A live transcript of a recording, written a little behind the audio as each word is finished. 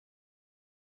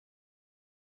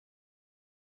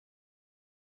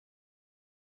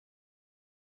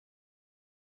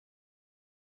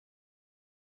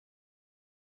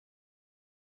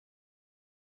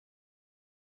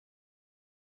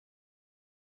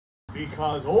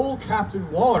because old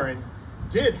Captain Warren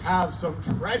did have some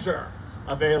treasure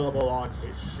available on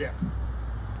his ship.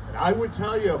 And I would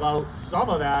tell you about some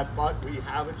of that, but we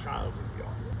have a child in the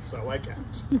audience, so I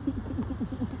can't.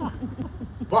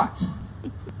 But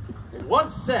it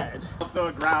was said off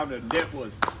the ground, and it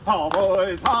was haul,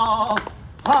 boys, haul,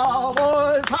 haul,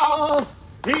 boys, haul.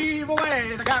 Heave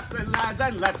away the capstan, lads,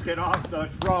 and let's get off the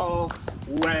troll.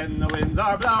 When the winds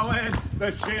are blowing,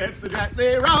 the ships are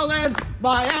gently rolling.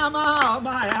 My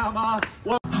Emma,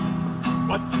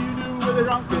 what do you do with a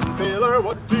drunken sailor?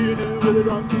 What do you do with a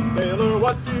drunken sailor?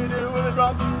 What do you do with a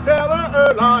drunken sailor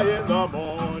early in the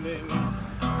morning?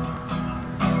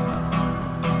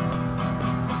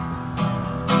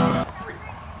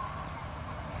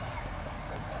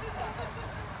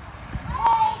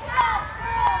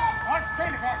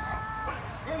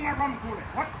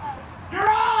 You're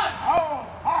on! Oh,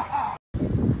 ha, ha.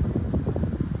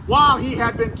 While he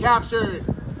had been captured,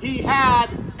 he had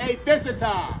a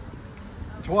visitor.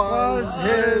 'Twas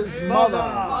his mother.